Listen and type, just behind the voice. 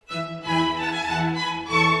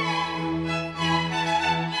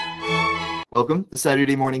Welcome to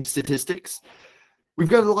Saturday Morning Statistics. We've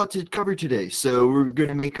got a lot to cover today, so we're going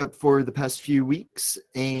to make up for the past few weeks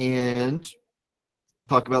and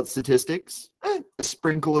talk about statistics, a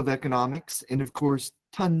sprinkle of economics, and of course,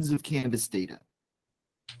 tons of cannabis data.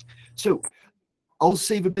 So I'll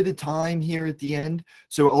save a bit of time here at the end,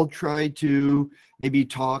 so I'll try to maybe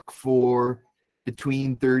talk for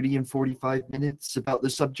between 30 and 45 minutes about the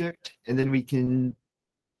subject, and then we can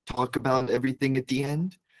talk about everything at the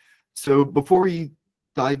end. So before we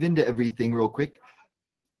dive into everything real quick,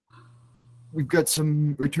 we've got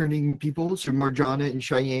some returning people, so Marjana and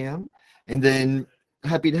Cheyenne, and then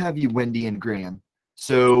happy to have you, Wendy and Graham.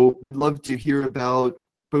 So I'd love to hear about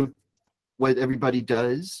both what everybody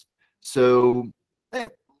does. So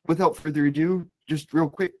without further ado, just real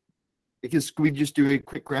quick, because we just do a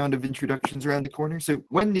quick round of introductions around the corner. So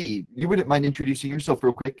Wendy, you wouldn't mind introducing yourself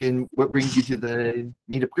real quick and what brings you to the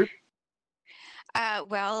meetup group?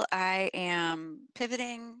 Well, I am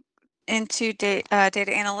pivoting into data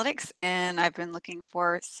analytics, and I've been looking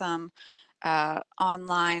for some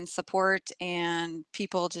online support and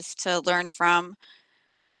people just to learn from.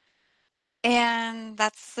 And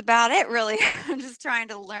that's about it, really. I'm just trying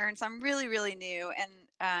to learn. So I'm really, really new, and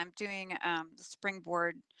I'm doing the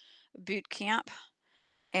Springboard boot camp.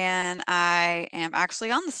 And I am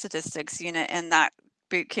actually on the statistics unit in that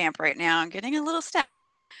boot camp right now. I'm getting a little step.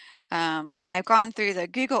 I've gone through the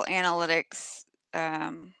Google Analytics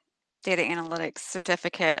data analytics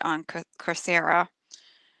certificate on Coursera,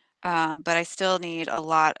 but I still need a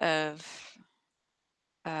lot of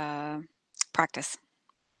practice.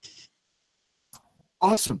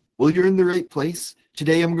 Awesome. Well, you're in the right place.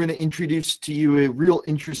 Today, I'm going to introduce to you a real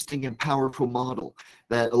interesting and powerful model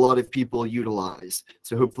that a lot of people utilize.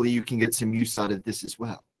 So hopefully you can get some use out of this as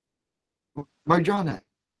well. Marjana,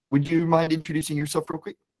 would you mind introducing yourself real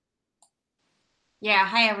quick? Yeah,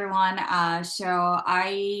 hi everyone. So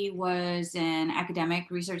I was an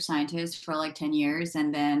academic research scientist for like 10 years,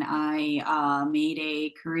 and then I made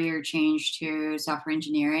a career change to software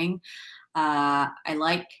engineering. I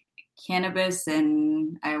like cannabis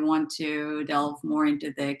and I want to delve more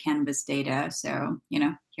into the cannabis data. So,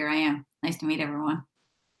 here I am. Nice to meet everyone.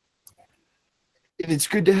 And it's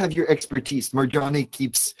good to have your expertise. Marjana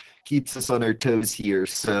keeps us on our toes here.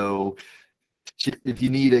 So if you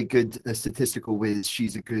need a good statistical whiz,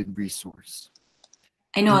 she's a good resource.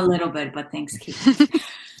 I know a little bit, but thanks, Keith.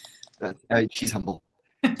 She's humble.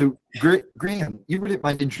 So, Graham, you wouldn't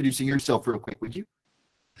mind introducing yourself real quick, would you?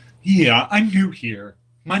 Yeah, I'm new here.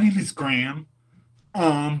 My name is Graham.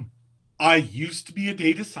 I used to be a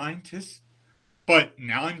data scientist, but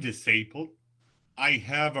now I'm disabled. I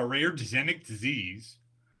have a rare genetic disease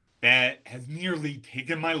that has nearly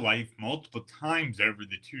taken my life multiple times over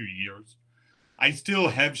the 2 years. I still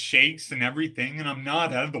have shakes and everything, and I'm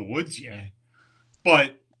not out of the woods yet.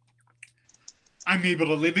 But I'm able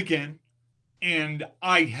to live again, and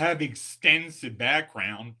I have extensive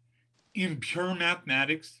background in pure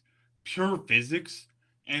mathematics, pure physics,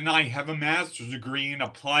 and I have a master's degree in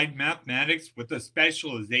applied mathematics with a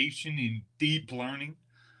specialization in deep learning.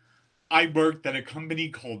 I worked at a company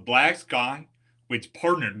called Black Sky, which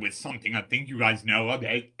partnered with something I think you guys know of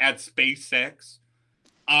at SpaceX.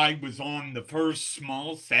 I was on the first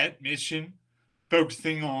small set mission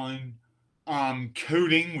focusing on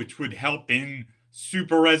coding, which would help in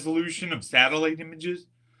super resolution of satellite images.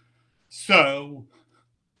 So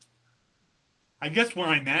I guess where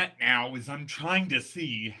I'm at now is I'm trying to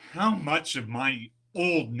see how much of my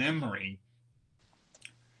old memory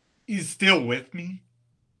is still with me.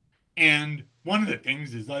 And one of the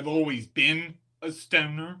things is I've always been a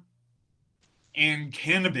stoner, and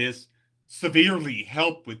cannabis severely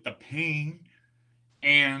helped with the pain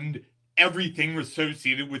and everything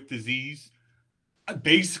associated with disease.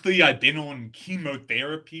 Basically, I've been on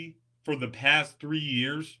chemotherapy for the past 3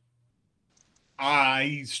 years.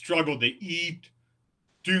 I struggle to eat,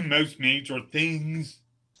 do most major things,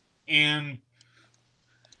 and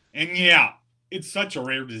yeah, it's such a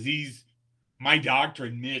rare disease. My doctor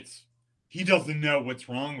admits he doesn't know what's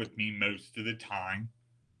wrong with me most of the time.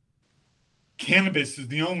 Cannabis is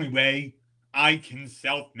the only way I can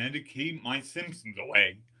self-medicate my symptoms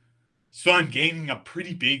away. So I'm gaining a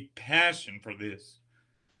pretty big passion for this.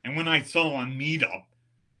 And when I saw on Meetup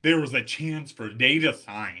there was a chance for data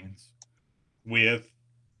science with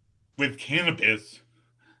cannabis,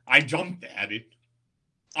 I jumped at it.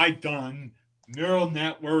 I've done neural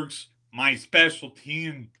networks. My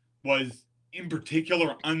specialty was in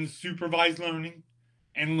particular unsupervised learning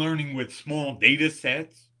and learning with small data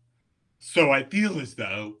sets. So I feel as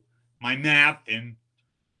though my math and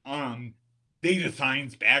data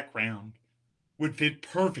science background would fit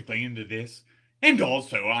perfectly into this. And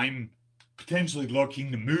also, I'm potentially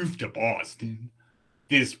looking to move to Boston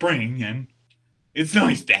this spring, and it's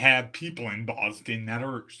nice to have people in Boston that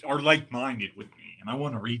are like-minded with me, and I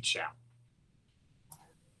want to reach out.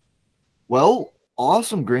 Well,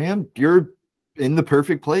 awesome, Graham. You're in the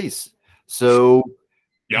perfect place. So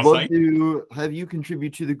Yes, love to have you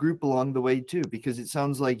contribute to the group along the way too, because it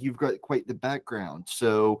sounds like you've got quite the background.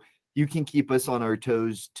 So you can keep us on our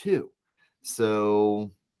toes too. So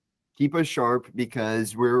keep us sharp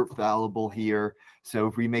because we're fallible here. So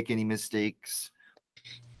if we make any mistakes,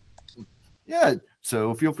 yeah,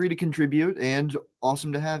 so feel free to contribute and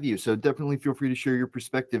awesome to have you. So definitely feel free to share your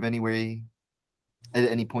perspective anyway at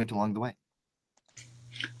any point along the way.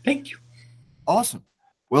 Thank you. Awesome.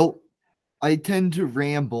 Well, I tend to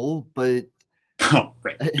ramble, but Oh,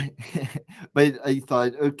 right. but I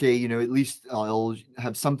thought, okay, at least I'll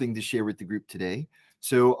have something to share with the group today.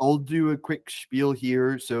 So I'll do a quick spiel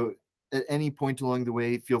here. So at any point along the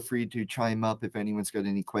way, feel free to chime up if anyone's got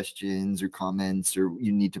any questions or comments or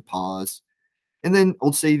you need to pause. And then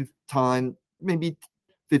I'll save time, maybe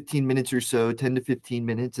 15 minutes or so, 10 to 15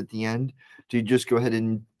 minutes at the end to just go ahead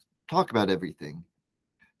and talk about everything.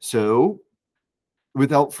 So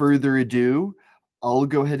without further ado, I'll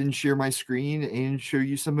go ahead and share my screen and show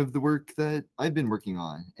you some of the work that I've been working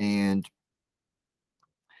on and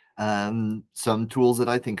some tools that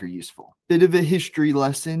I think are useful. Bit of a history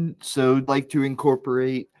lesson, so I'd like to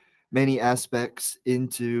incorporate many aspects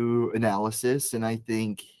into analysis, and I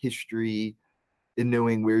think history and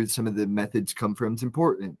knowing where some of the methods come from is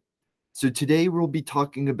important. So today we'll be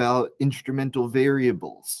talking about instrumental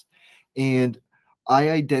variables, and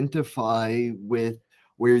I identify with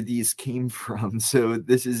where these came from. So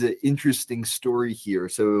this is an interesting story here.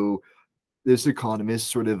 So this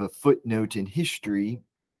economist, sort of a footnote in history,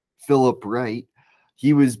 Philip Wright,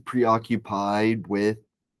 he was preoccupied with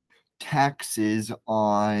taxes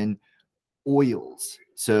on oils.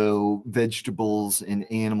 So vegetables and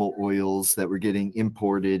animal oils that were getting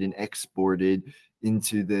imported and exported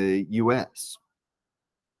into the US.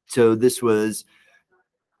 So this was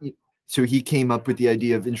So he came up with the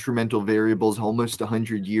idea of instrumental variables almost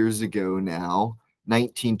 100 years ago now,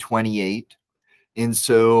 1928. And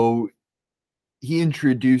so he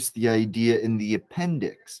introduced the idea in the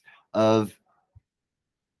appendix of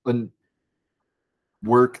a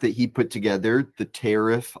work that he put together, the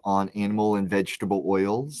tariff on animal and vegetable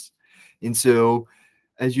oils. And so,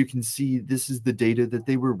 as you can see, this is the data that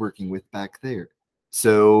they were working with back there.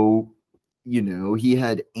 So, he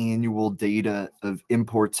had annual data of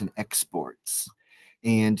imports and exports.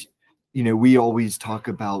 And, we always talk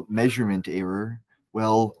about measurement error.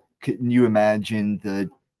 Well, can you imagine the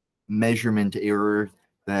measurement error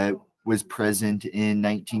that was present in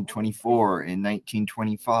 1924 and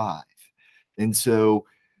 1925? And so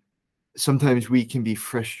sometimes we can be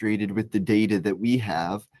frustrated with the data that we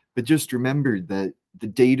have, but just remember that the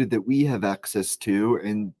data that we have access to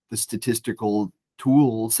and the statistical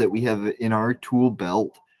tools that we have in our tool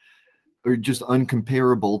belt are just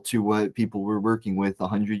uncomparable to what people were working with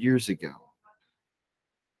 100 years ago.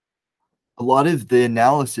 A lot of the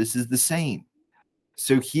analysis is the same.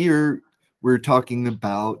 So here we're talking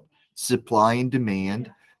about supply and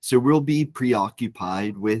demand. So we'll be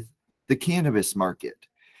preoccupied with the cannabis market.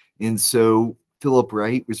 And so Philip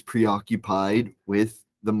Wright was preoccupied with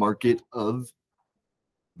the market of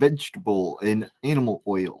vegetable and animal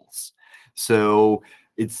oils. So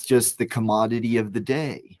it's just the commodity of the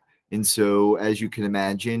day. And so, as you can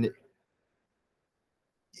imagine,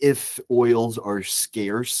 if oils are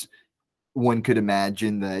scarce, one could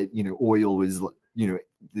imagine that, oil was,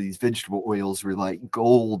 these vegetable oils were like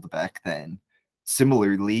gold back then.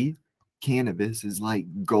 Similarly, cannabis is like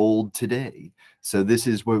gold today. So this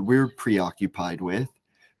is what we're preoccupied with,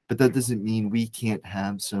 but that doesn't mean we can't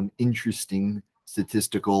have some interesting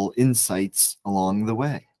statistical insights along the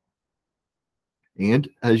way. And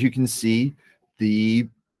as you can see, the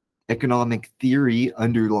economic theory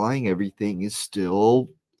underlying everything is still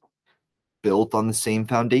built on the same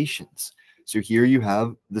foundations. So here you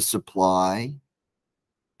have the supply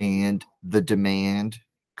and the demand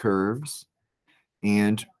curves,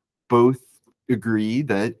 and both agree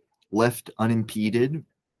that left unimpeded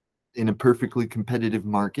in a perfectly competitive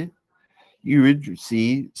market, you would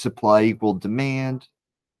see supply equal demand.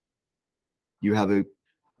 You have a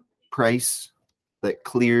price that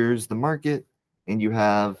clears the market, and you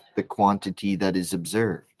have the quantity that is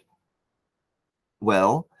observed.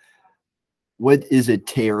 Well, what is a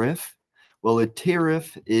tariff? Well, a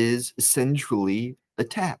tariff is essentially a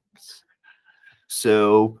tax.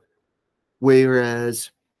 So,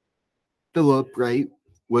 whereas Philip Wright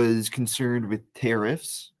was concerned with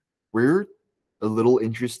tariffs, we're a little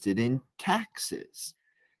interested in taxes.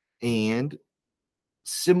 And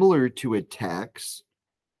similar to a tax,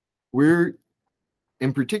 we're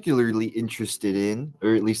in particularly interested in,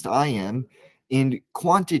 or at least I am, in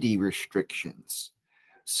quantity restrictions.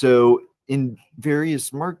 So in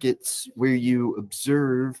various markets where you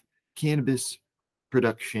observe cannabis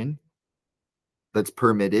production that's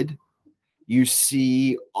permitted, you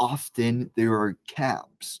see often there are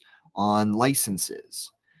caps on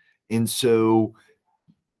licenses. And so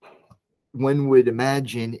one would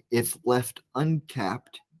imagine if left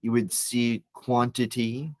uncapped, you would see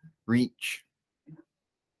quantity reach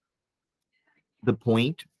the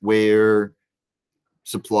point where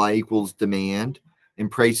supply equals demand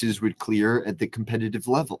and prices would clear at the competitive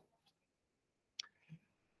level.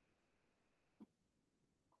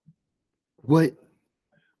 What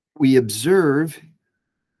we observe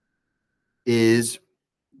is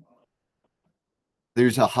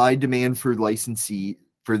there's a high demand for licensee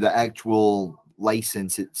for the actual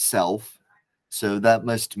license itself. So that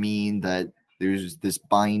must mean that there's this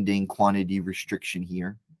binding quantity restriction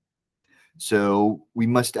here. So we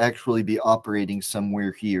must actually be operating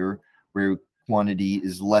somewhere here where quantity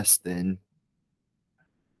is less than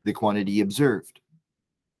the quantity observed.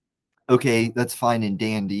 Okay, that's fine and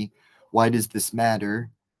dandy. Why does this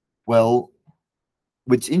matter? Well,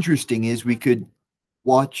 what's interesting is we could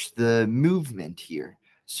watch the movement here.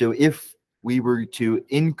 So if we were to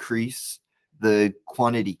increase the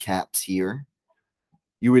quantity caps here,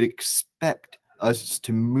 you would expect us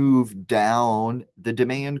to move down the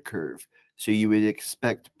demand curve. So you would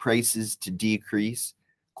expect prices to decrease,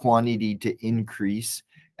 quantity to increase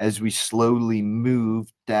as we slowly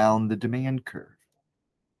move down the demand curve.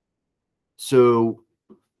 So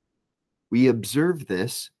we observe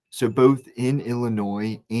this. So both in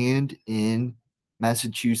Illinois and in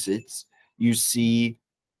Massachusetts, you see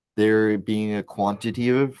there being a quantity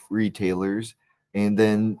of retailers, and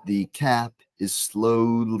then the cap is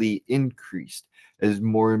slowly increased as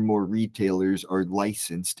more and more retailers are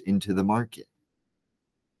licensed into the market.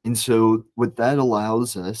 And so what that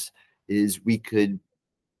allows us is we could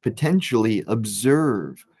potentially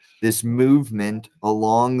observe this movement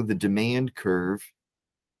along the demand curve.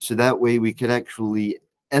 So that way we could actually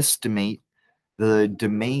estimate the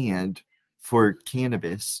demand for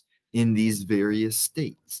cannabis in these various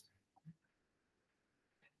states.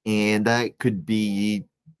 And that could be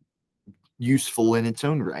useful in its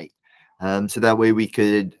own right. So that way we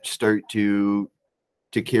could start to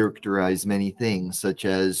characterize many things, such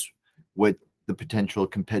as what the potential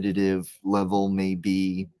competitive level may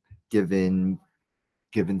be given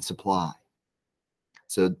supply.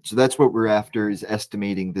 So that's what we're after, is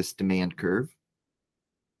estimating this demand curve.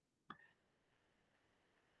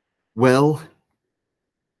 Well,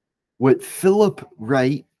 what Philip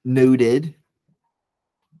Wright noted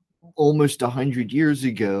almost 100 years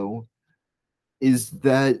ago is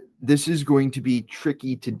that this is going to be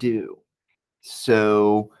tricky to do.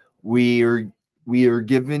 So we are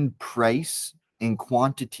given price and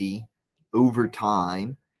quantity over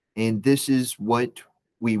time, and this is what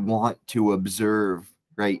we want to observe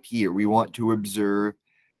right here. We want to observe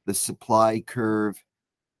the supply curve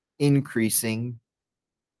increasing,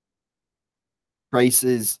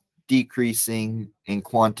 prices decreasing, and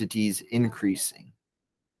quantities increasing.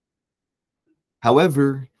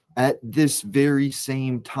 However, at this very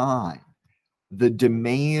same time, the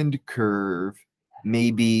demand curve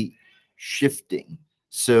may be shifting.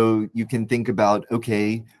 So you can think about,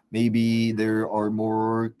 okay, maybe there are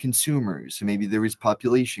more consumers, so maybe there is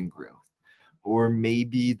population growth, or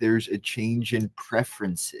maybe there's a change in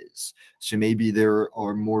preferences. So maybe there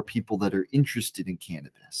are more people that are interested in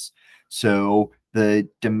cannabis. So the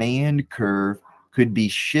demand curve could be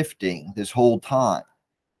shifting this whole time.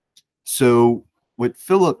 So what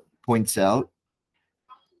Philip points out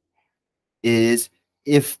is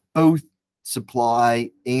if both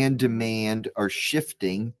supply and demand are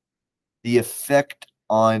shifting, the effect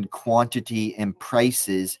on quantity and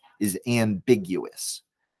prices is ambiguous.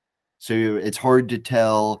 So it's hard to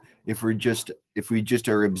tell if we just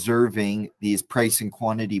are observing these price and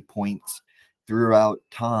quantity points throughout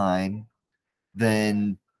time,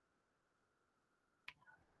 then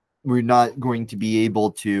we're not going to be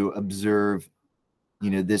able to observe,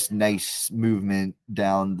 this nice movement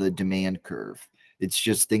down the demand curve. It's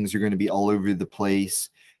just things are going to be all over the place.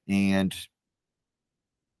 And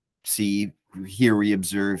see, here we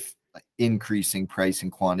observe increasing price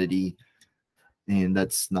and quantity, and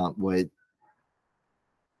that's not what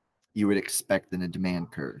you would expect in a demand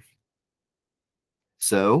curve.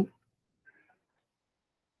 So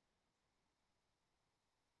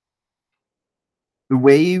The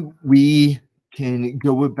way we can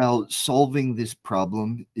go about solving this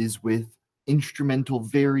problem is with instrumental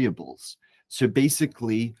variables. So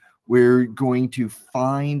basically, we're going to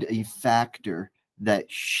find a factor that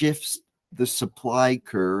shifts the supply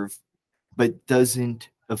curve but doesn't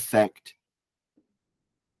affect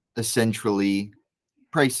essentially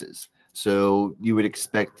prices. So you would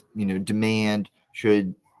expect, demand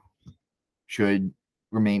should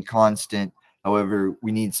remain constant. However,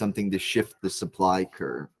 we need something to shift the supply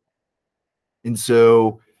curve. And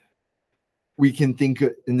so we can think,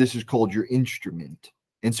 and this is called your instrument.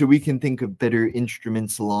 And so we can think of better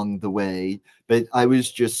instruments along the way, but I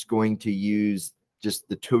was just going to use just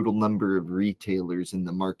the total number of retailers in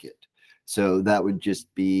the market. So that would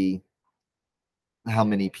just be how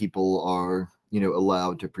many people are,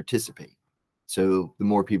 allowed to participate. So the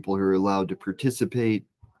more people who are allowed to participate,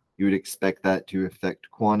 you would expect that to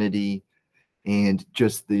affect quantity, and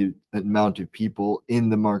just the amount of people in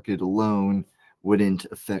the market alone wouldn't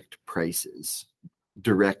affect prices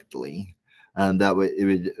directly. That way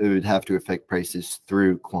it would have to affect prices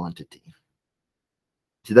through quantity.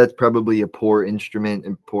 So that's probably a poor instrument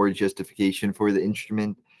and poor justification for the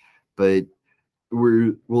instrument, but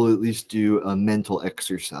we'll at least do a mental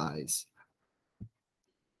exercise.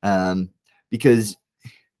 Because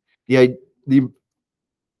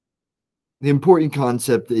the important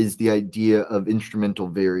concept is the idea of instrumental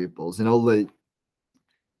variables, and I'll let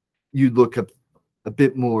you look up a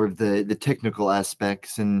bit more of the technical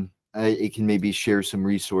aspects, and I can maybe share some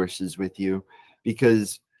resources with you,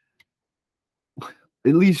 because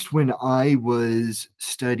at least when I was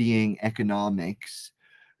studying economics,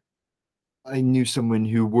 I knew someone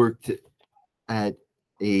who worked at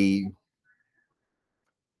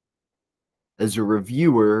as a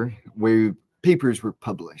reviewer where papers were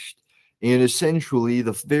published. And essentially,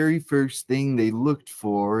 the very first thing they looked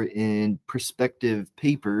for in prospective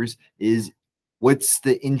papers is, what's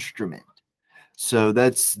the instrument? So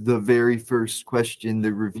that's the very first question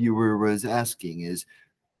the reviewer was asking is,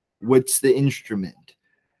 what's the instrument?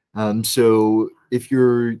 So if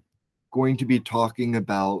you're going to be talking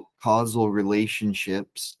about causal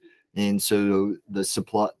relationships, and so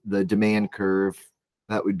the demand curve,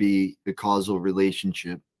 that would be the causal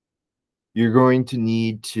relationship, you're going to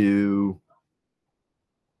need to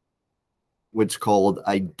what's called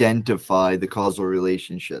identify the causal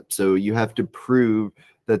relationship. So you have to prove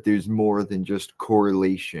that there's more than just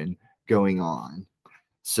correlation going on.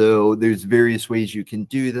 So there's various ways you can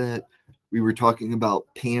do that. We were talking about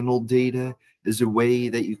panel data as a way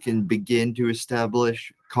that you can begin to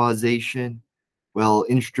establish causation. Well,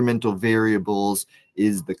 instrumental variables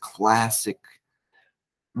is the classic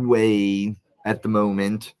way at the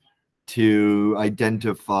moment to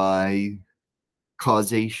identify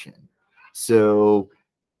causation. So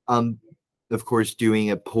of course,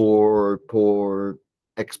 doing a poor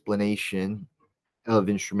explanation of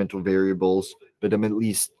instrumental variables, but I'm at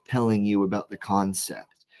least telling you about the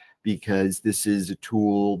concept, because this is a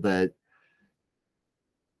tool that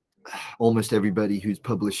almost everybody who's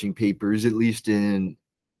publishing papers, at least in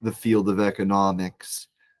the field of economics,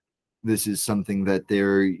 this is something that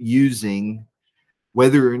they're using,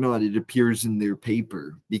 whether or not it appears in their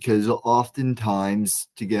paper, because oftentimes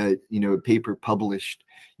to get a paper published,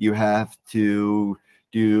 you have to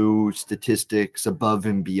do statistics above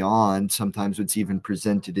and beyond sometimes what's even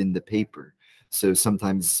presented in the paper. So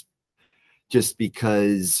sometimes just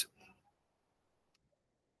because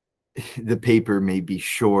the paper may be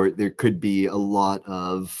short, there could be a lot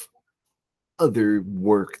of other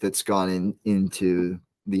work that's gone into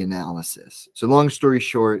the analysis. So long story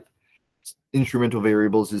short, instrumental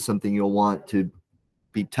variables is something you'll want to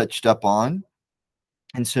be touched up on.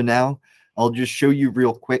 And so now I'll just show you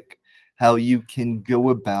real quick how you can go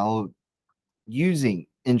about using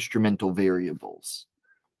instrumental variables.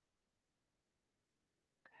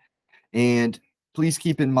 And please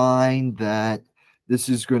keep in mind that this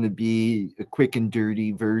is going to be a quick and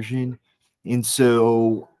dirty version. And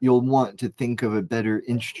so you'll want to think of a better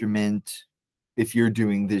instrument if you're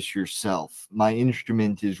doing this yourself. My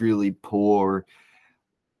instrument is really poor,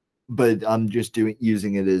 but I'm just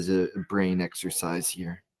using it as a brain exercise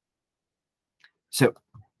here. So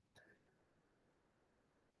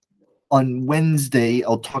on Wednesday,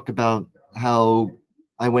 I'll talk about how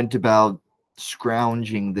I went about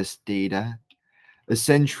scrounging this data.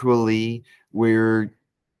 Essentially, we're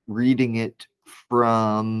reading it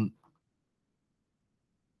from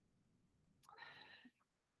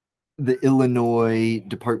the Illinois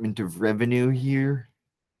Department of Revenue here.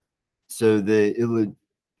 So the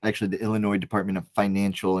Illinois Department of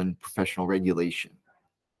Financial and Professional Regulation.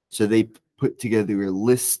 So they put together a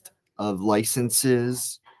list of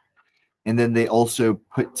licenses. And then they also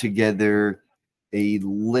put together a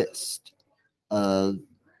list of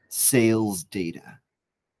sales data.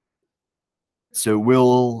 So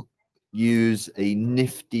we'll use a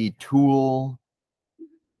nifty tool,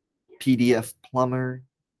 PDF Plumber,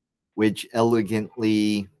 which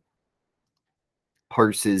elegantly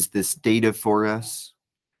parses this data for us.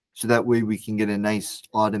 So that way we can get a nice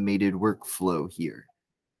automated workflow here.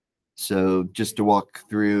 So just to walk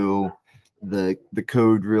through the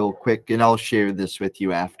code real quick, and I'll share this with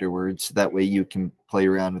you afterwards. So that way you can play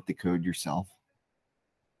around with the code yourself.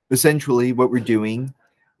 Essentially, what we're doing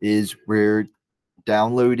is we're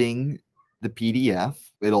downloading the PDF.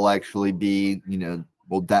 It'll actually be,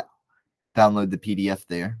 we'll download the PDF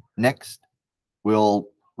there. Next, we'll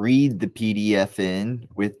read the PDF in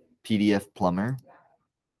with PDF Plumber.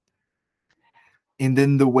 And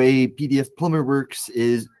then the way PDF Plumber works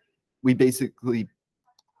is we basically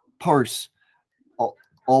parse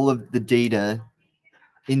all of the data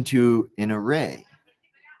into an array.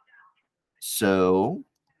 So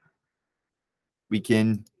we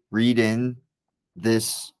can read in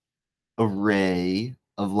this array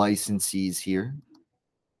of licensees here.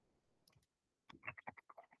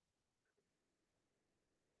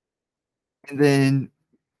 And then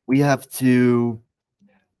we have to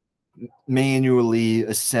manually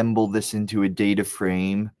assemble this into a data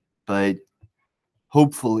frame, but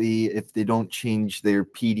hopefully if they don't change their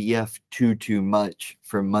PDF too much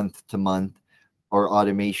from month to month, our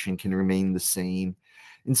automation can remain the same.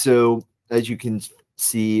 And so as you can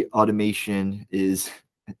see, automation is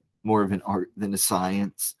more of an art than a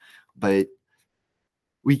science, but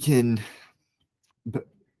we can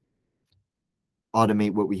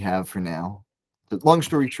automate what we have for now. So long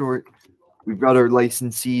story short, we've got our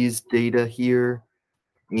licensees data here,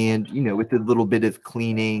 and with a little bit of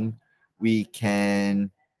cleaning, we can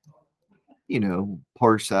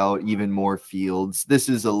parse out even more fields. This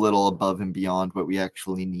is a little above and beyond what we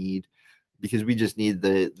actually need, because we just need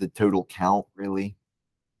the total count, really.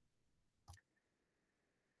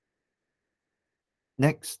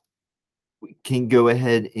 Next, we can go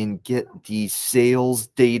ahead and get the sales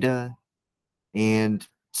data, and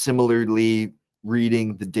similarly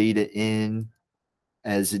reading the data in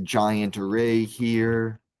as a giant array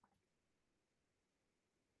here,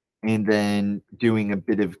 and then doing a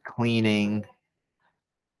bit of cleaning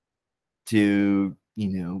to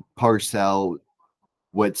parse out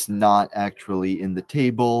what's not actually in the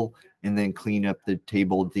table, and then clean up the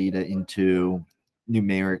table data into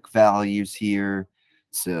numeric values here.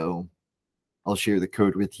 So I'll share the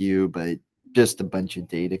code with you, but just a bunch of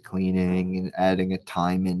data cleaning and adding a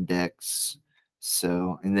time index.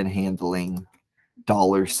 So, and then handling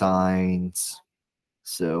dollar signs.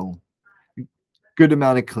 So good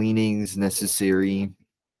amount of cleaning is necessary.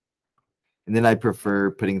 And then I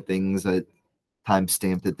prefer putting things at time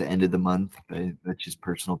stamped at the end of the month, but that's just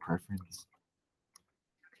personal preference.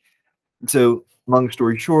 So long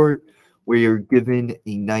story short, we are given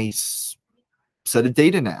a nice set of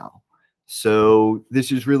data now. So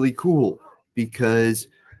this is really cool, because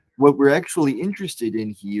what we're actually interested in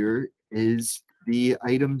here is the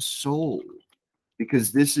items sold,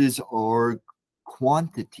 because this is our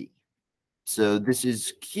quantity. So this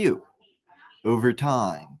is Q over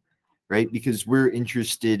time, right? Because we're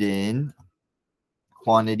interested in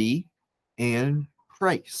quantity and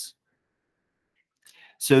price.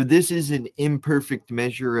 So this is an imperfect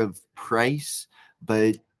measure of price,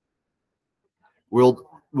 but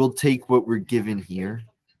we'll take what we're given here.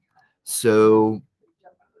 So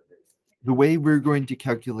the way we're going to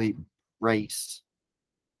calculate price,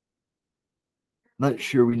 not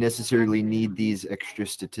sure we necessarily need these extra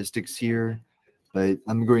statistics here, but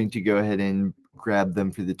I'm going to go ahead and grab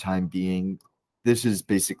them for the time being. This is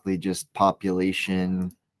basically just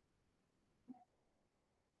population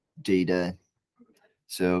data.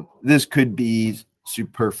 So this could be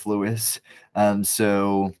superfluous.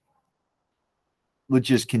 So let's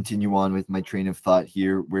just continue on with my train of thought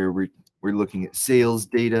here, where we're looking at sales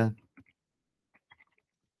data.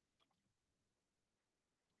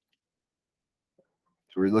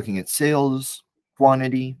 So we're looking at sales,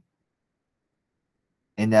 quantity,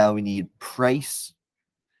 and now we need price.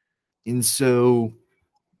 And so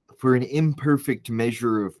for an imperfect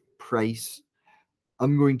measure of price,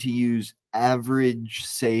 I'm going to use average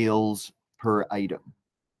sales per item.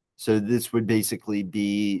 So this would basically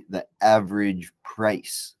be the average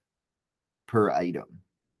price per item.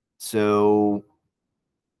 So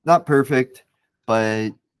not perfect, but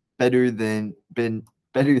better than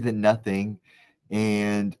nothing.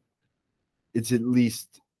 And it's at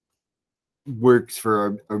least works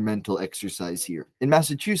for our mental exercise here. In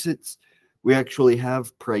Massachusetts, we actually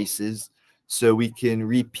have prices, so we can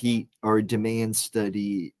repeat our demand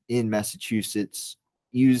study in Massachusetts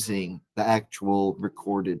using the actual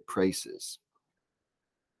recorded prices.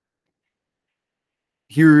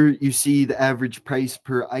 Here you see the average price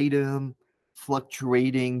per item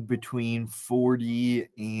fluctuating between $40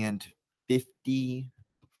 and $50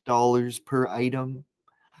 per item.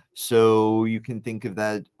 So you can think of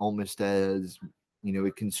that almost as,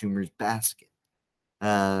 a consumer's basket.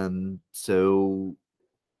 Well,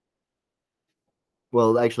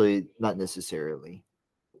 actually, not necessarily.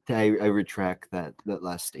 I retract that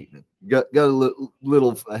last statement. Got a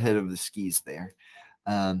little ahead of the skis there.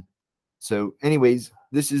 So anyways,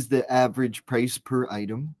 this is the average price per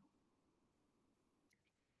item.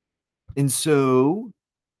 And so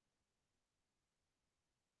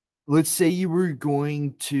let's say you were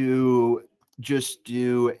going to just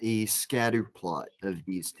do a scatter plot of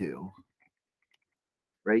these two,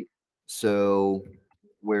 right? So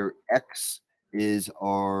where X is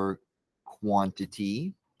our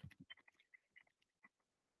quantity,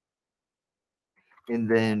 and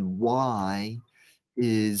then Y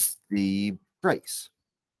is the price.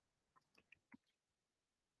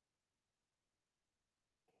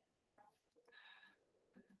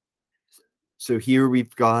 So here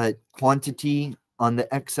we've got quantity on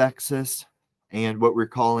the x-axis and what we're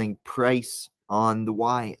calling price on the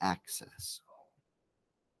y-axis.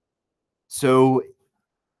 So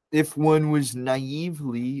if one was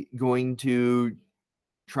naively going to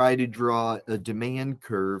try to draw a demand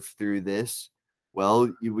curve through this,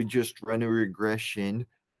 well, you would just run a regression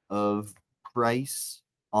of price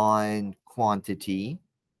on quantity.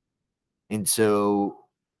 And so,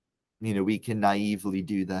 we can naively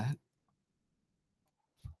do that.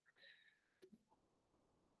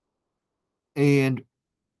 And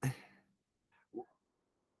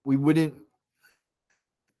we wouldn't,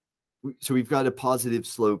 so we've got a positive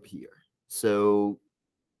slope here. So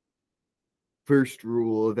first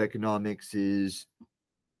rule of economics is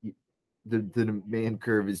the demand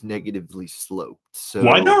curve is negatively sloped. So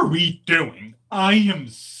what are we doing? I am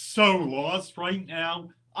so lost right now.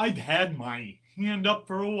 I've had my hand up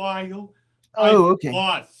for a while. Oh, I've okay.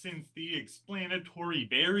 lost since the explanatory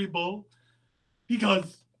variable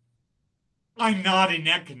because I'm not an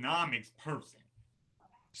economics person.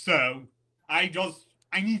 So I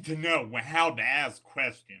need to know how to ask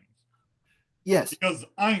questions. Yes. Because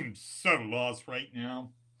I'm so lost right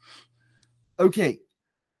now. Okay.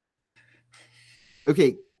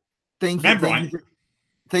 Thank you. Remember,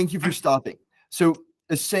 Thank you for stopping. So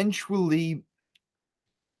essentially,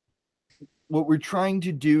 what we're trying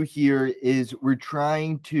to do here is we're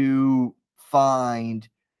trying to find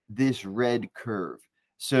this red curve.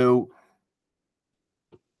 So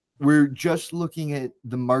we're just looking at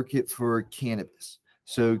the market for cannabis.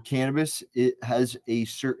 So cannabis, it has a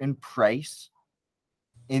certain price,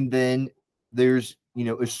 and then there's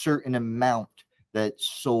a certain amount that's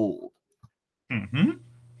sold. Mm-hmm.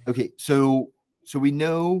 Okay, so we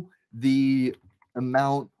know the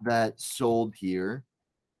amount that's sold here.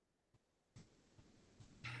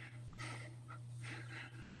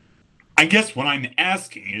 I guess what I'm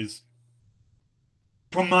asking is,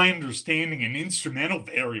 from my understanding, an instrumental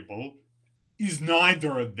variable is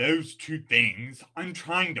neither of those two things. I'm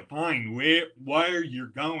trying to find where you're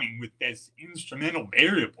going with this instrumental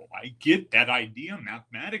variable. I get that idea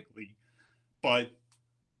mathematically, but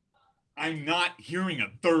I'm not hearing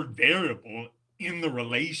a third variable in the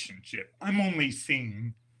relationship. I'm only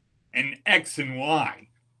seeing an x and y.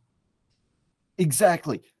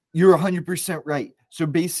 Exactly. You're 100% right. So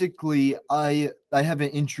basically, I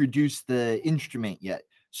haven't introduced the instrument yet.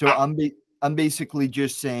 So I'm basically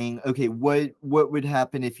just saying, okay, what would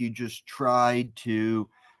happen if you just tried to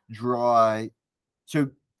draw? So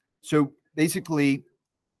basically,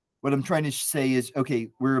 what I'm trying to say is, okay,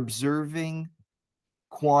 we're observing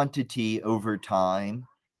quantity over time,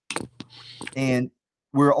 and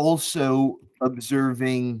we're also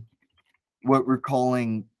observing what we're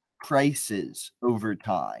calling prices over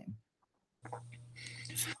time.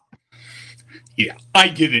 Yeah, I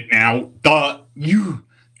get it now. You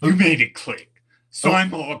made it click. So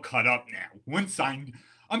I'm all caught up now.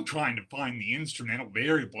 I'm trying to find the instrumental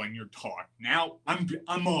variable in your talk. Now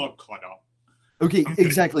I'm all caught up. Okay,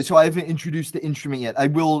 exactly. So I haven't introduced the instrument yet. I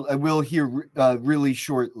will here really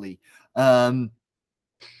shortly. So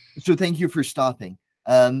thank you for stopping.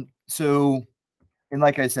 So, and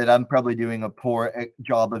like I said, I'm probably doing a poor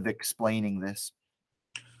job of explaining this.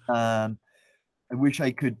 I wish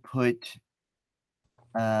I could put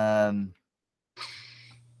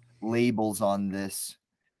labels on this.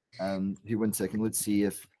 Here, 1 second. Let's see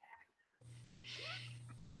if.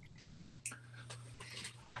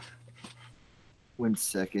 One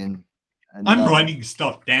second. I'm writing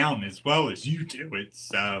stuff down as well as you do it,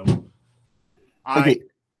 so Okay.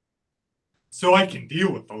 So I can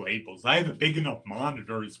deal with the labels. I have a big enough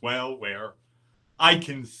monitor as well where I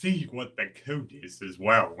can see what the code is as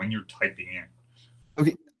well when you're typing in.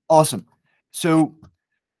 Okay, awesome. So,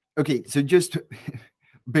 okay, so just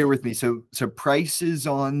bear with me. So prices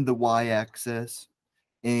on the y-axis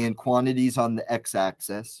and quantities on the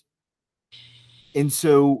x-axis. And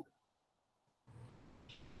so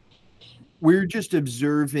we're just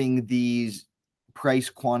observing these price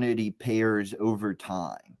quantity pairs over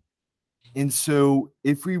time. And so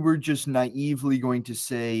if we were just naively going to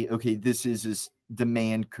say, okay, this is a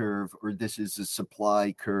demand curve or this is a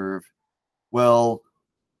supply curve, well,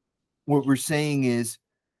 what we're saying is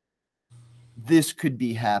this could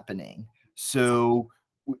be happening. So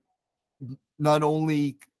not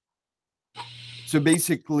only, so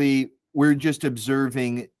basically we're just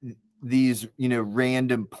observing these,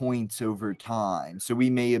 random points over time. So we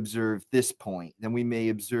may observe this point, then we may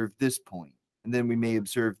observe this point, and then we may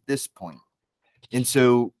observe this point. And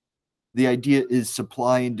so the idea is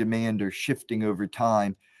supply and demand are shifting over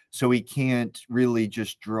time. So we can't really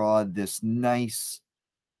just draw this nice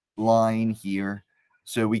line here.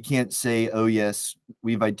 So we can't say, oh, yes,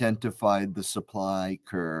 we've identified the supply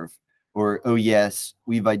curve, or, oh, yes,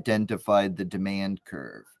 we've identified the demand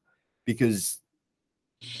curve, because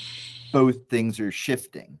both things are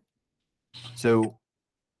shifting. So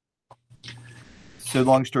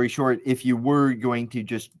long story short, if you were going to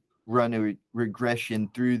just run a regression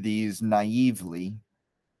through these naively,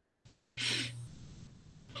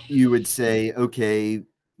 you would say, okay,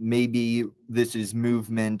 maybe this is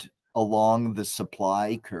movement along the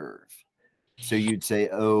supply curve. So you'd say,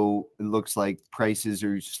 oh, it looks like prices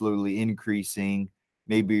are slowly increasing.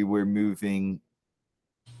 Maybe we're moving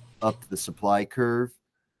up the supply curve.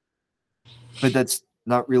 But that's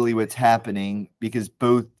not really what's happening, because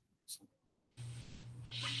both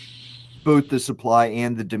the supply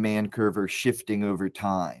and the demand curve are shifting over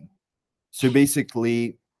time. So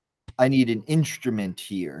basically, I need an instrument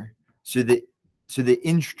here. So the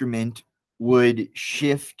instrument would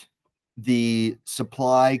shift the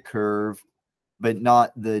supply curve, but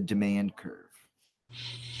not the demand curve.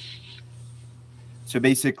 So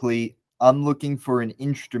basically, I'm looking for an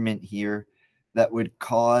instrument here that would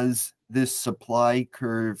cause this supply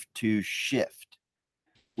curve to shift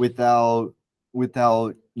without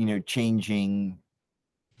changing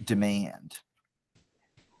demand.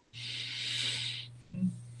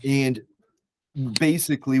 And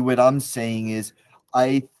basically what I'm saying is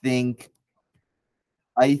I think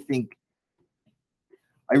I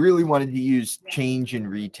really wanted to use change in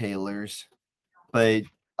retailers, but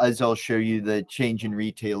as I'll show you, the change in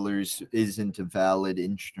retailers isn't a valid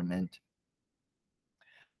instrument.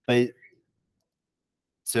 But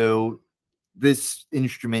so this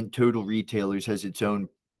instrument, total retailers, has its own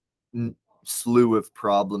slew of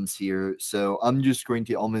problems here. So I'm just going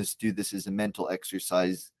to almost do this as a mental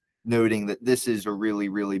exercise, noting that this is a really,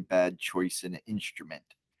 really bad choice in an instrument.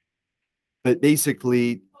 But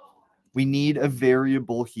basically, we need a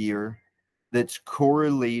variable here that's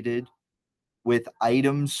correlated with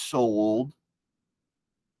items sold,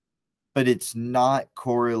 but it's not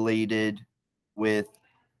correlated with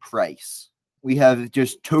price. We have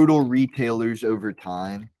just total retailers over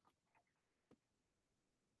time.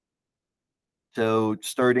 So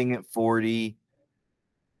starting at 40,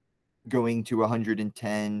 going to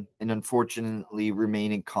 110, and unfortunately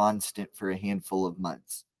remaining constant for a handful of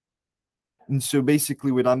months. And so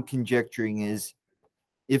basically what I'm conjecturing is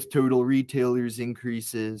if total retailers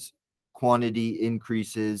increases, quantity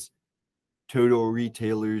increases, total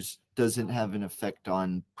retailers doesn't have an effect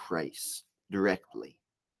on price directly.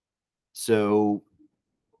 So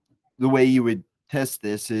the way you would test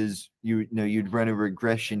this is you'd run a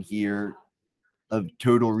regression here of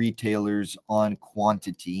total retailers on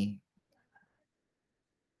quantity.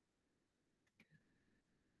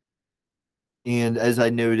 And as I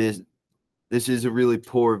noticed, this is a really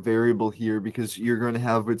poor variable here because you're going to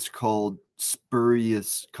have what's called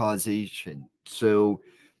spurious causation. So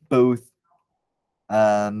both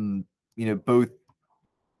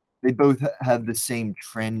they both have the same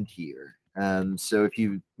trend here. So if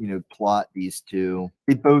you plot these two,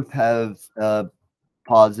 they both have a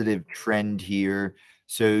positive trend here.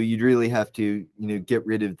 So you'd really have to get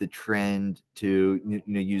rid of the trend to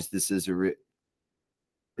use this as a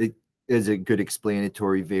good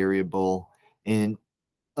explanatory variable. And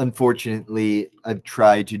unfortunately, I've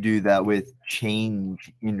tried to do that with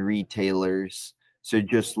change in retailers, So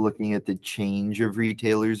just looking at the change of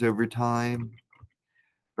retailers over time,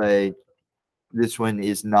 but this one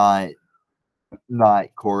is not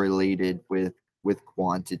correlated with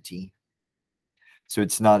quantity. So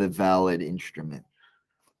it's not a valid instrument.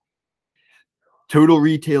 Total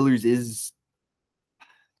retailers is,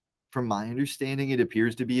 from my understanding, it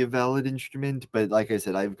appears to be a valid instrument, but like I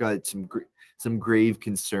said, I've got some grave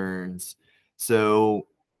concerns. So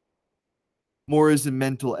more as a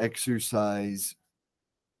mental exercise,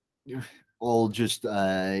 I'll just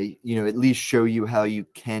at least show you how you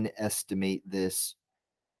can estimate this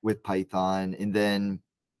with Python, and then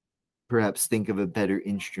perhaps think of a better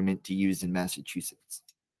instrument to use in Massachusetts.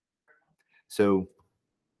 So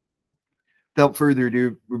without further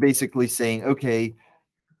ado, we're basically saying, okay,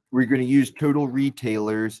 we're going to use total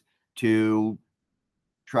retailers to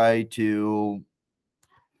try to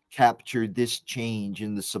capture this change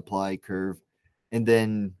in the supply curve, and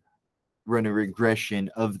then run a regression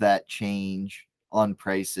of that change on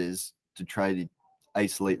prices to try to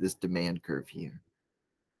isolate this demand curve here.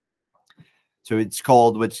 So it's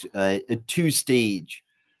called what's a two-stage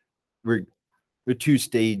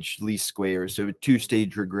least square, so a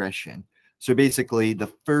two-stage regression. So basically,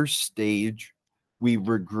 the first stage, we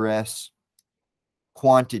regress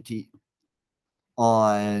quantity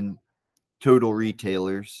on total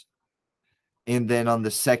retailers, and then on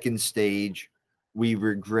the second stage, we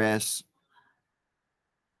regress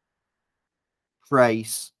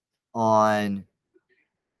price on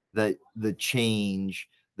the change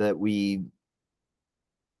that we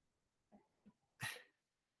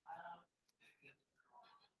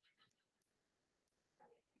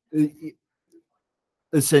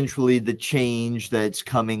essentially the change that's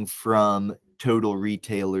coming from total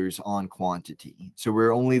retailers on quantity. So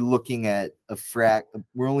we're only looking at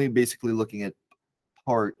we're only basically looking at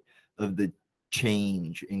part of the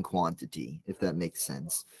change in quantity, if that makes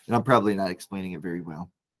sense. And I'm probably not explaining it very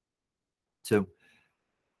well. So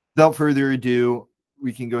without further ado,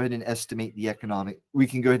 we can go ahead and estimate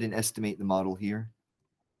the model here.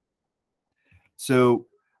 So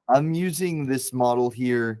I'm using this model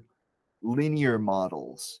here, linear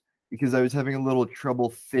models, because I was having a little trouble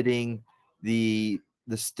fitting the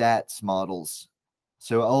stats models.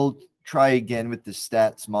 So I'll try again with the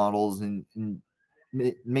stats models and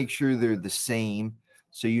make sure they're the same.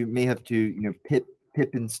 So you may have to pip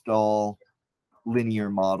install linear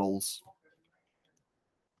models.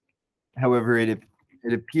 However, it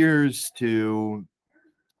appears to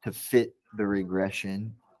fit the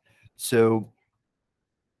regression. So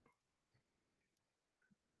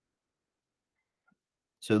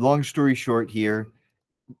long story short here,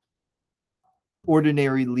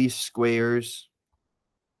 ordinary least squares,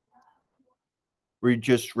 we're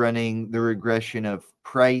just running the regression of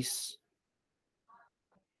price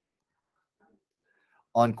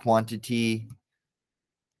on quantity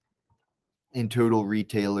and total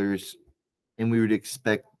retailers, and we would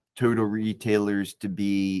expect total retailers to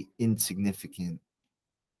be insignificant.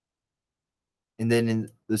 And then in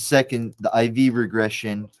the second, the IV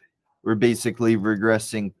regression, we're basically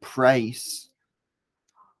regressing price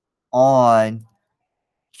on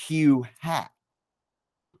Q hat.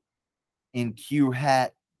 And Q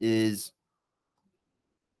hat is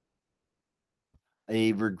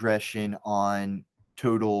a regression on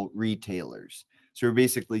total retailers. So we're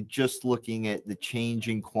basically just looking at the change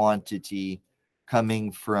in quantity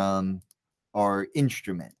coming from our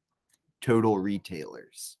instrument, total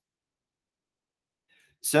retailers.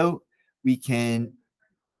 So we can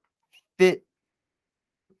fit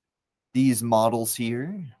these models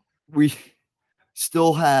here. We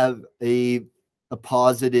still have a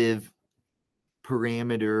positive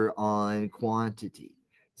parameter on quantity.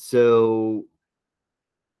 So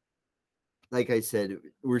like I said,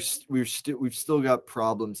 we've still got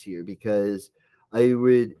problems here, because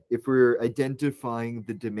if we're identifying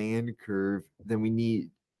the demand curve, then we need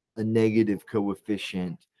a negative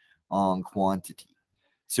coefficient on quantity.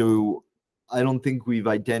 So I don't think we've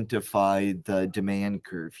identified the demand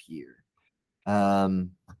curve here.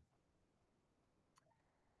 And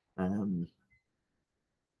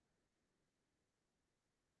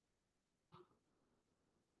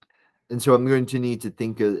so I'm going to need to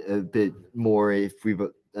think a bit more if we've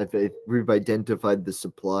identified the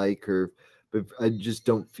supply curve, but I just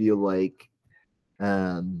don't feel like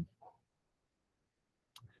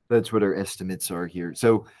that's what our estimates are here.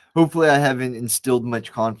 So hopefully I haven't instilled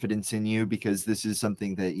much confidence in you, because this is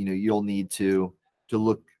something that you'll need to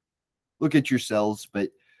look at yourselves. But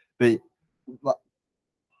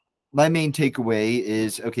my main takeaway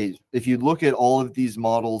is, okay, if you look at all of these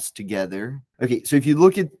models together, okay, so if you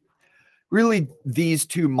look at really these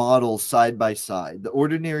two models side by side, the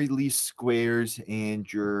ordinary least squares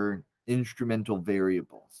and your instrumental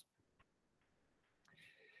variables.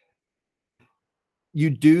 You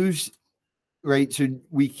do, right? So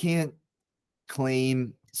we can't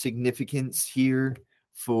claim significance here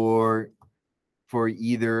for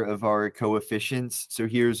either of our coefficients. So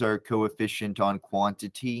here's our coefficient on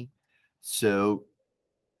quantity. So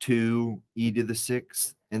 2e to the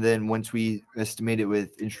 6th. And then once we estimate it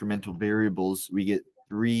with instrumental variables, we get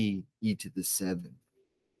 3e to the 7th.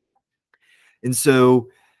 And so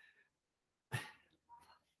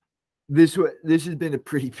this has been a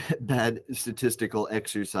pretty bad statistical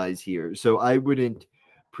exercise here. So I wouldn't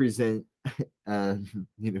present,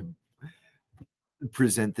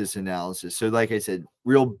 present this analysis. So like I said,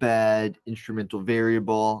 real bad instrumental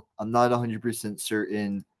variable. I'm not 100%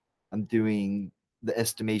 certain I'm doing the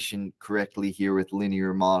estimation correctly here with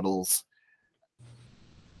linear models.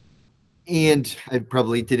 And I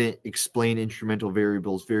probably didn't explain instrumental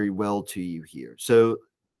variables very well to you here. So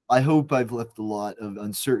I hope I've left a lot of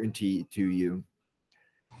uncertainty to you.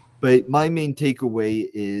 But my main takeaway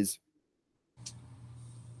is...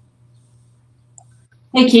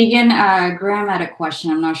 Hey, Keegan, Graham had a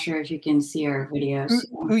question. I'm not sure if you can see our videos.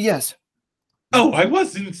 Oh, yes. Oh, I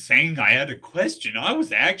wasn't saying I had a question. I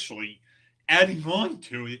was actually adding on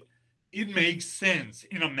to it. It makes sense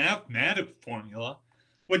in a mathematical formula.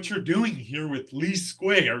 What you're doing here with least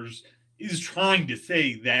squares is trying to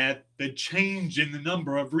say that the change in the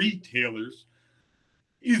number of retailers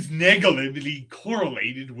is negatively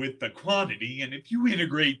correlated with the quantity. And if you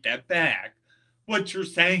integrate that back, what you're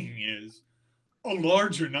saying is a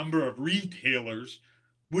larger number of retailers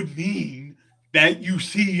would mean that you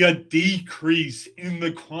see a decrease in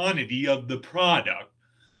the quantity of the product,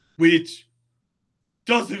 which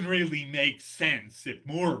doesn't really make sense if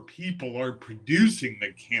more people are producing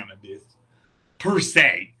the cannabis per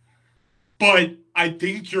se. But I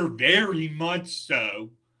think you're very much so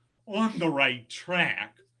on the right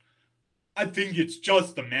track. I think it's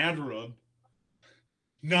just a matter of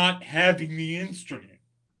not having the instrument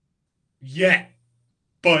yet.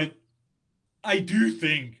 But I do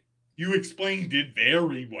think you explained it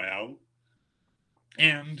very well.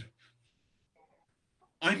 And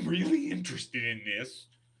I'm really interested in this.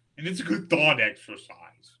 And it's a good thought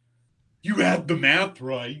exercise. You had the math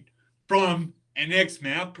right from an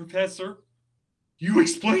ex-math professor. You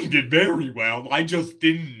explained it very well. I just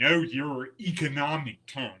didn't know your economic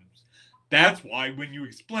terms. That's why when you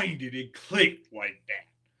explained it, it clicked like that.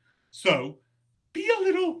 So be a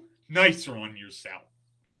little nicer on yourself.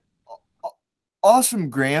 Awesome,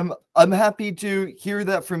 Graham. I'm happy to hear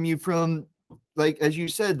that from you from, like, as you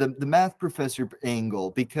said, the math professor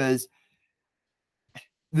angle, because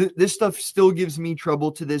this stuff still gives me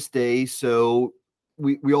trouble to this day. So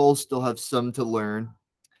we all still have some to learn.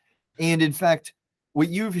 And in fact, what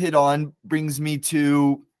you've hit on brings me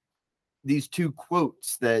to these two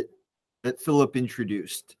quotes that Philip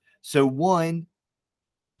introduced. So one,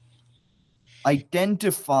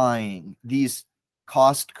 identifying these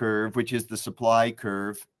cost curve, which is the supply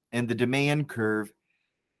curve, and the demand curve,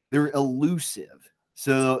 they're elusive.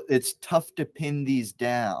 So it's tough to pin these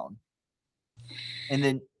down. And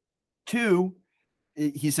then two,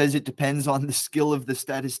 he says it depends on the skill of the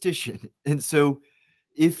statistician. And so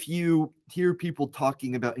if you hear people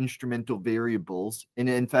talking about instrumental variables, and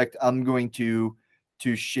in fact, I'm going to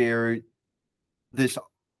share this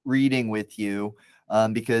reading with you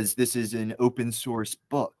because this is an open source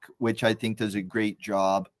book, which I think does a great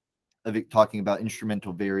job of it talking about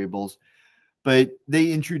instrumental variables. But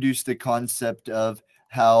they introduced the concept of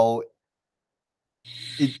how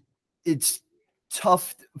it's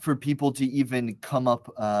tough for people to even come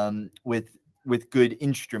up with good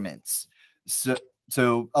instruments.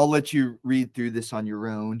 So I'll let you read through this on your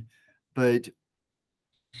own, but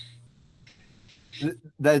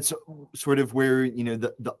that's sort of where,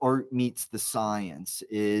 the art meets the science,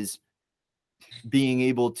 is being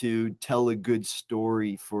able to tell a good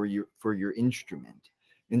story for your instrument.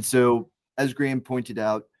 And so, as Graham pointed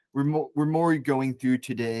out, we're more going through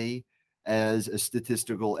today as a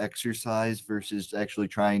statistical exercise versus actually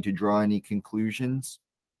trying to draw any conclusions.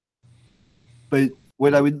 But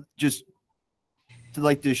what I would just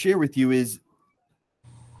like to share with you is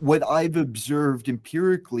what I've observed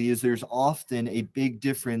empirically is there's often a big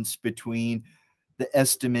difference between the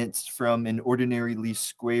estimates from an ordinary least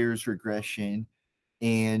squares regression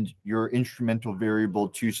and your instrumental variable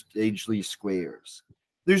two-stage least squares.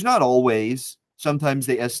 There's not always. Sometimes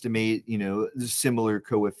they estimate, similar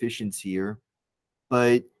coefficients here.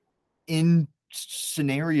 But in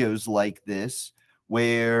scenarios like this,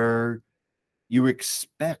 where you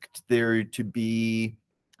expect there to be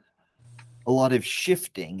a lot of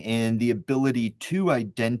shifting and the ability to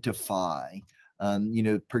identify,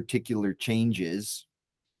 particular changes.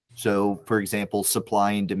 So, for example,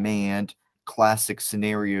 supply and demand, classic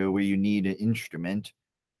scenario where you need an instrument,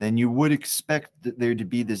 then you would expect that there to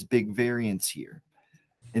be this big variance here.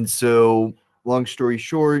 And so, long story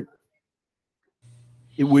short,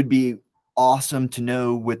 it would be awesome to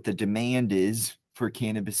know what the demand is for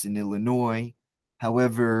cannabis in Illinois.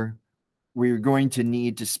 However, we're going to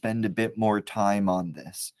need to spend a bit more time on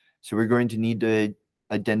this. So we're going to need to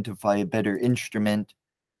identify a better instrument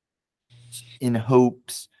in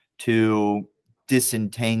hopes to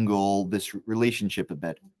disentangle this relationship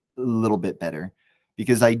a little bit better.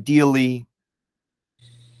 Because ideally,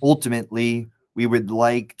 ultimately, we would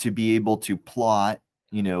like to be able to plot,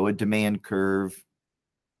 a demand curve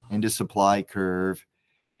and a supply curve,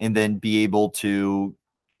 and then be able to,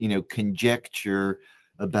 conjecture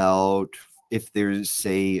about if there's,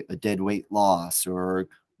 say, a dead weight loss, or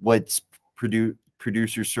what's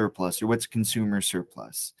producer surplus, or what's consumer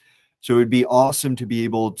surplus. So it would be awesome to be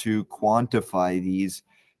able to quantify these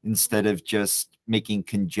instead of just making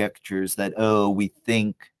conjectures that, we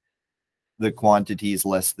think the quantity is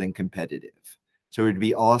less than competitive. So it'd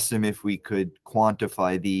be awesome if we could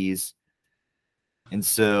quantify these. And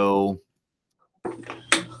so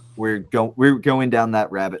we're going down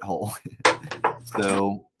that rabbit hole.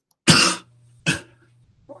 So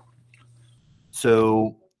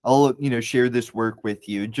I'll share this work with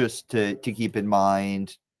you just to keep in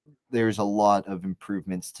mind. There's a lot of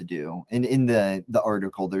improvements to do, and in the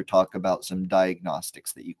article they talk about some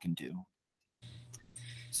diagnostics that you can do.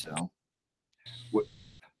 So,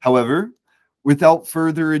 however, without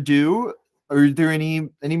further ado, are there any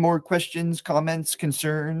more questions, comments,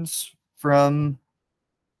 concerns from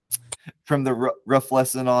the rough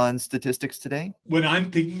lesson on statistics today? What I'm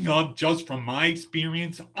thinking of, just from my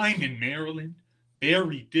experience, I'm in Maryland.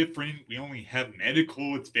 Very different. We only have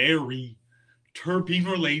medical. It's very terpene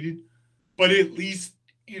related. But at least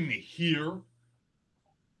in here,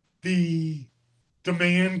 the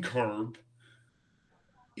demand curve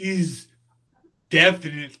is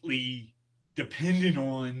definitely dependent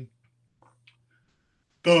on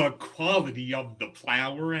the quality of the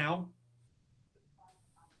flower out.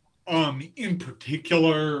 In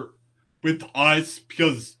particular with us,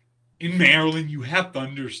 because in Maryland, you have to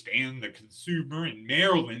understand the consumer. In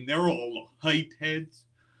Maryland, they're all hype heads.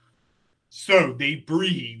 So they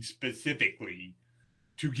breed specifically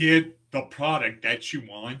to get the product that you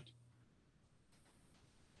want.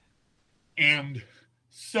 And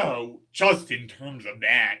so, just in terms of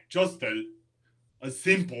that, just a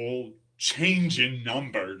simple change in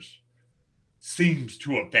numbers seems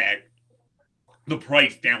to affect the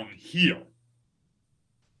price down here.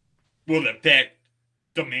 Will affect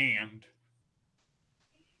demand.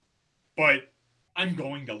 But I'm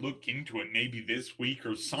going to look into it maybe this week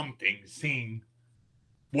or something, seeing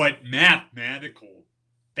what mathematical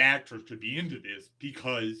factors could be into this,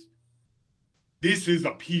 because this is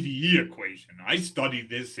a PDE equation. I studied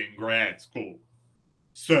this in grad school.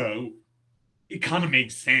 So it kind of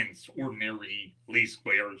makes sense. Ordinary least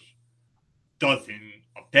squares doesn't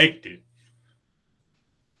affect it,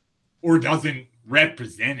 or doesn't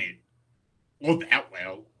represent it all that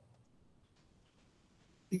well.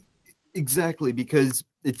 Exactly, because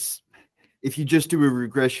if you just do a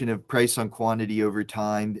regression of price on quantity over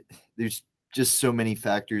time, there's just so many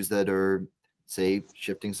factors that are, say,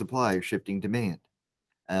 shifting supply or shifting demand.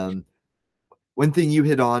 One thing you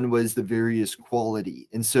hit on was the various quality.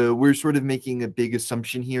 And so we're sort of making a big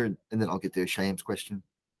assumption here, and then I'll get to Shyam's question.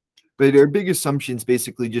 But our big assumption is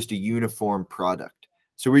basically just a uniform product.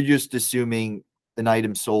 So we're just assuming an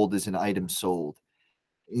item sold is an item sold.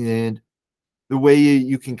 And the way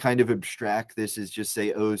you can kind of abstract this is just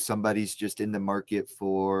say, somebody's just in the market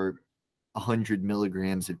for 100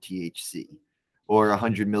 milligrams of THC or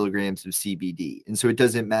 100 milligrams of CBD. And so it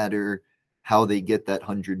doesn't matter how they get that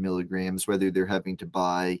 100 milligrams, whether they're having to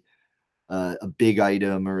buy a big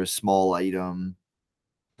item or a small item,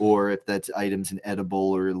 or if that's items an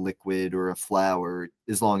edible or a liquid or a flower,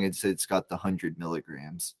 as long as it's got the 100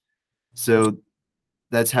 milligrams. So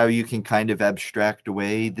that's how you can kind of abstract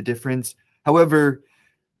away the difference. However,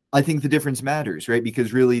 I think the difference matters, right?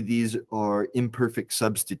 Because really these are imperfect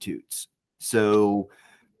substitutes. So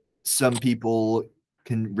some people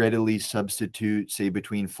can readily substitute, say,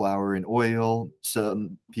 between flour and oil.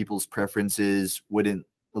 Some people's preferences wouldn't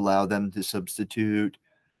allow them to substitute.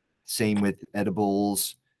 Same with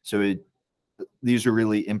edibles. So these are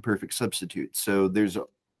really imperfect substitutes. So there's a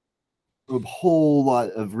whole lot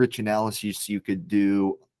of rich analyses you could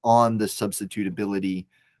do on the substitutability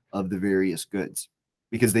of the various goods,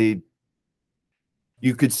 because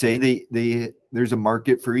you could say there's a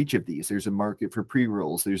market for each of these. There's a market for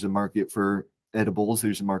pre-rolls, there's a market for edibles,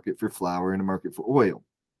 there's a market for flour, and a market for oil.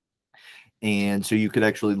 And so you could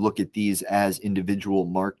actually look at these as individual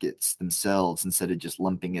markets themselves instead of just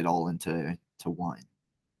lumping it all into one.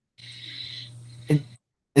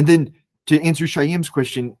 And then to answer Shyam's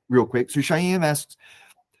question real quick, so Shyam asks,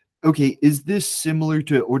 okay, is this similar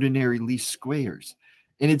to ordinary least squares?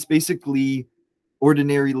 And it's basically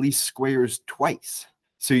ordinary least squares twice.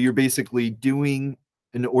 So you're basically doing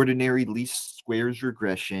an ordinary least squares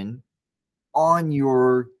regression on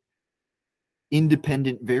your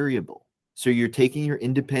independent variable. So you're taking your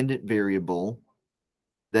independent variable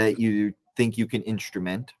that you think you can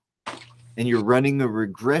instrument, and you're running a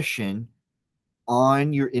regression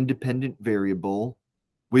on your independent variable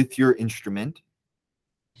with your instrument.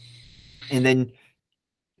 And then,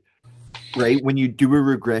 right, when you do a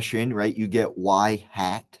regression, right, you get y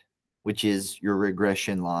hat, which is your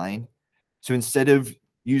regression line. So instead of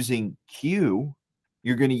using q,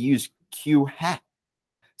 you're going to use q hat.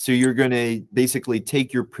 So you're going to basically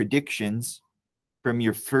take your predictions from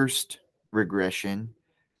your first regression,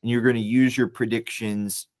 and you're going to use your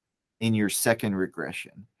predictions in your second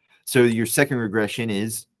regression. So your second regression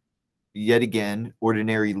is, yet again,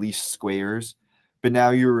 ordinary least squares, but now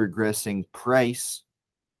you're regressing price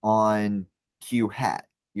on q hat,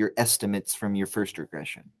 your estimates from your first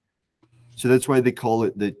regression. So that's why they call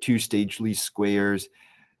it the two-stage least squares.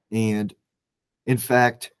 And in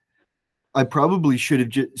fact, I probably should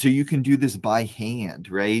have so you can do this by hand,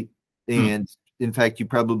 right? And in fact, you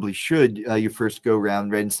probably should your first go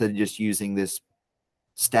round, right? Instead of just using this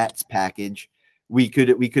stats package, we could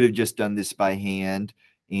have just done this by hand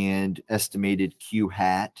and estimated q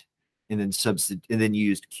hat, and then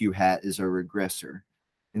used q hat as our regressor.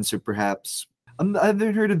 And so perhaps I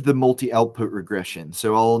haven't heard of the multi-output regression,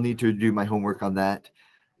 so I'll need to do my homework on that.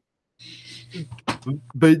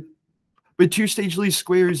 But two-stage least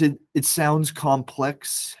squares, it sounds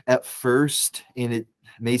complex at first, and it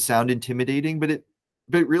may sound intimidating, but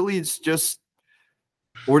really it's just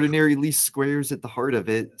ordinary least squares at the heart of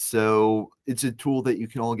it. So it's a tool that you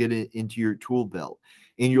can all get into your tool belt,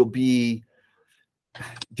 and you'll be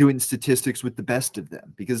doing statistics with the best of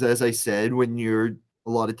them. Because as I said, when you're a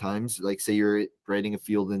lot of times, like say you're writing if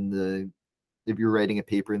you're writing a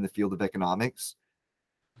paper in the field of economics,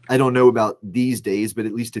 I don't know about these days, but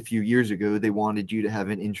at least a few years ago, they wanted you to have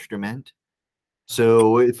an instrument.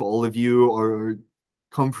 So if all of you are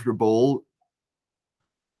comfortable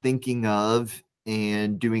thinking of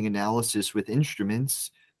and doing analysis with instruments,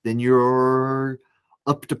 then you're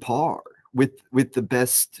up to par with the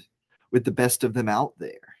best of them out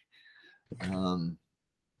there. And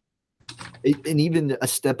even a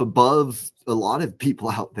step above a lot of people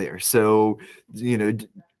out there. So,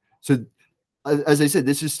 as I said,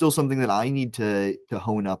 this is still something that I need to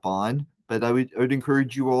hone up on, but I would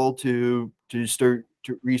encourage you all to start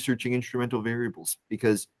researching instrumental variables,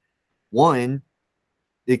 because one,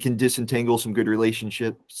 it can disentangle some good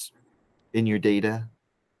relationships in your data.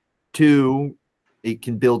 Two, it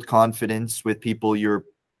can build confidence with people you're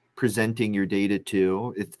presenting your data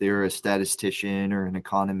to, if they're a statistician or an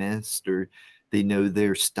economist or they know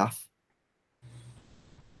their stuff.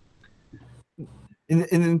 And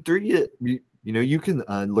then three, you can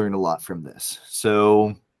learn a lot from this.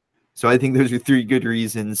 So I think those are three good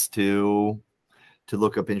reasons to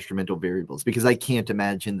look up instrumental variables, because I can't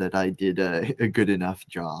imagine that I did a good enough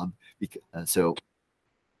job. But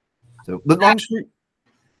long story.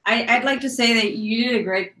 I'd like to say that you did a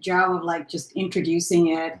great job of like just introducing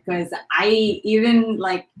it, because I even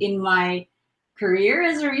like in my career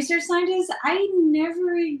as a research scientist, I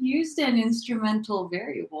never used an instrumental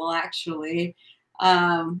variable actually.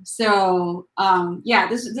 Yeah,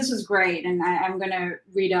 this is great, and I'm gonna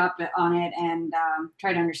read up on it and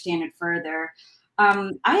try to understand it further.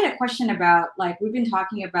 I had a question about, like, we've been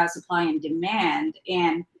talking about supply and demand,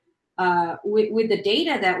 and with the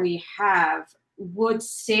data that we have, would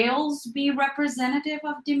sales be representative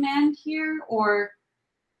of demand here, or?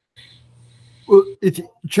 Well, if you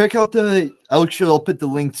check out I'll put the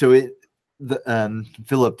link to it.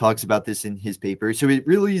 Philip talks about this in his paper. So it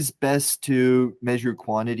really is best to measure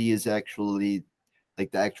quantity as actually like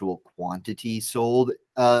the actual quantity sold.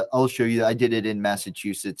 I'll show you. I did it in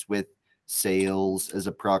Massachusetts with sales as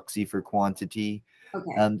a proxy for quantity.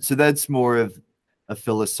 Okay. So that's more of a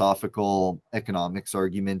philosophical economics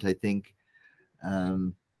argument, I think.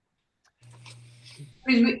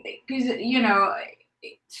 Because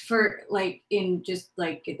for like in just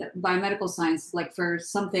like the biomedical science, like for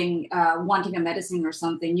something, wanting a medicine or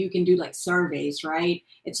something, you can do like surveys, right?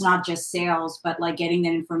 It's not just sales, but like getting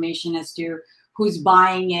that information as to who's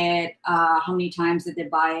buying it, how many times did they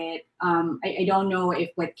buy it. I don't know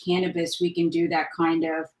if with cannabis we can do that kind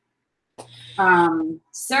of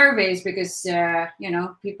surveys because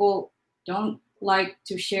people don't like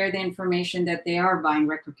to share the information that they are buying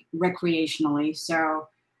recreationally. So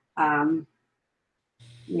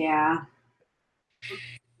yeah,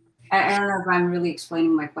 I don't know if I'm really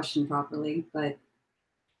explaining my question properly, but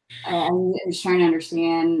I'm just trying to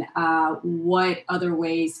understand what other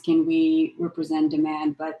ways can we represent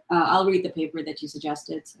demand. But I'll read the paper that you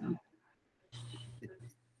suggested. So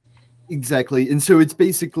Exactly. And so it's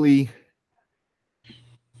basically,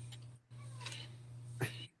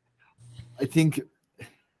 I think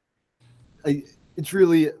it's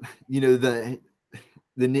really,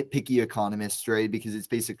 the nitpicky economists, right? Because it's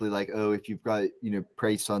basically like, oh, if you've got,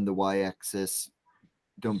 price on the y-axis,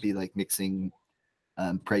 don't be like mixing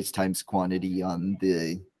price times quantity on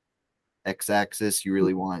the x-axis. You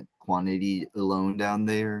really want quantity alone down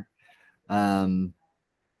there.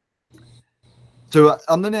 So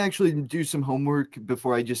I'm going to actually do some homework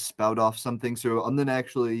before I just spout off something. So I'm going to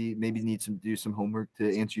actually maybe need to do some homework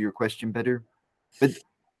to answer your question better. But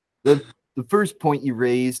the first point you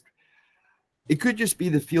raised, it could just be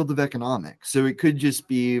the field of economics. So it could just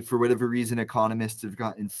be, for whatever reason, economists have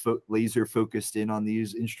gotten laser focused in on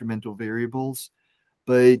these instrumental variables.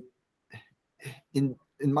 But in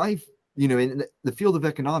my, in the field of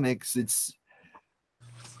economics, it's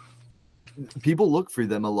people look for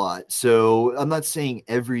them a lot. So I'm not saying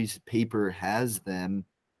every paper has them,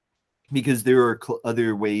 because there are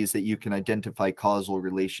other ways that you can identify causal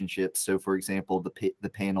relationships. So, for example, the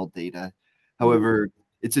panel data. However,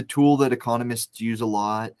 it's a tool that economists use a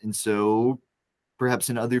lot, and so perhaps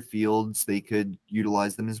in other fields they could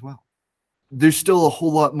utilize them as well. There's still a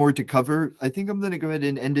whole lot more to cover. I think I'm going to go ahead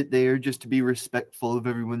and end it there just to be respectful of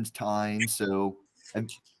everyone's time. So I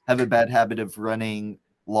have a bad habit of running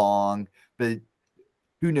long, but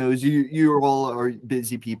who knows? You all are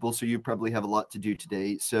busy people, so you probably have a lot to do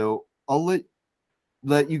today. So I'll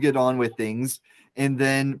let you get on with things. And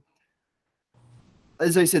then,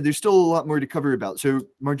 as I said, there's still a lot more to cover about. So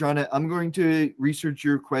Marjana, I'm going to research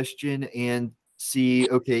your question and see,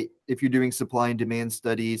 okay, if you're doing supply and demand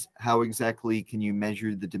studies, how exactly can you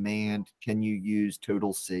measure the demand? Can you use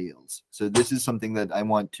total sales? So this is something that I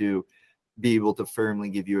want to be able to firmly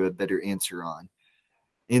give you a better answer on.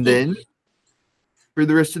 And then for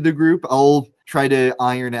the rest of the group, I'll try to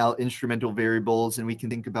iron out instrumental variables and we can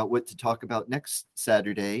think about what to talk about next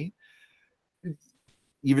Saturday.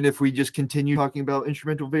 Even if we just continue talking about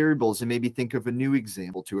instrumental variables and maybe think of a new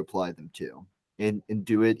example to apply them to and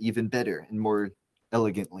do it even better and more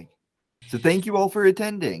elegantly. So thank you all for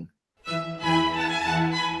attending.